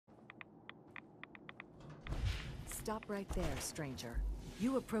Stop right there, stranger.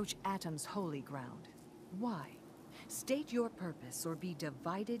 You approach Atom's holy ground. Why? State your purpose or be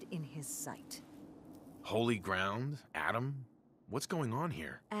divided in his sight. Holy ground? Atom? What's going on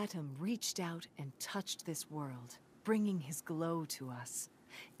here? Atom reached out and touched this world, bringing his glow to us.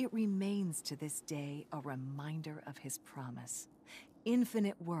 It remains to this day a reminder of his promise.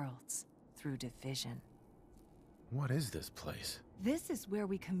 Infinite worlds through division. What is this place? This is where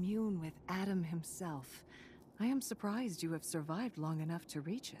we commune with Atom himself. I am surprised you have survived long enough to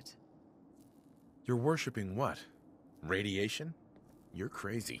reach it. You're worshipping what? Radiation? You're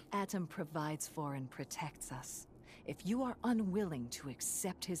crazy. Atom provides for and protects us. If you are unwilling to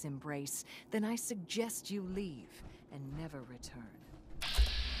accept his embrace, then I suggest you leave and never return.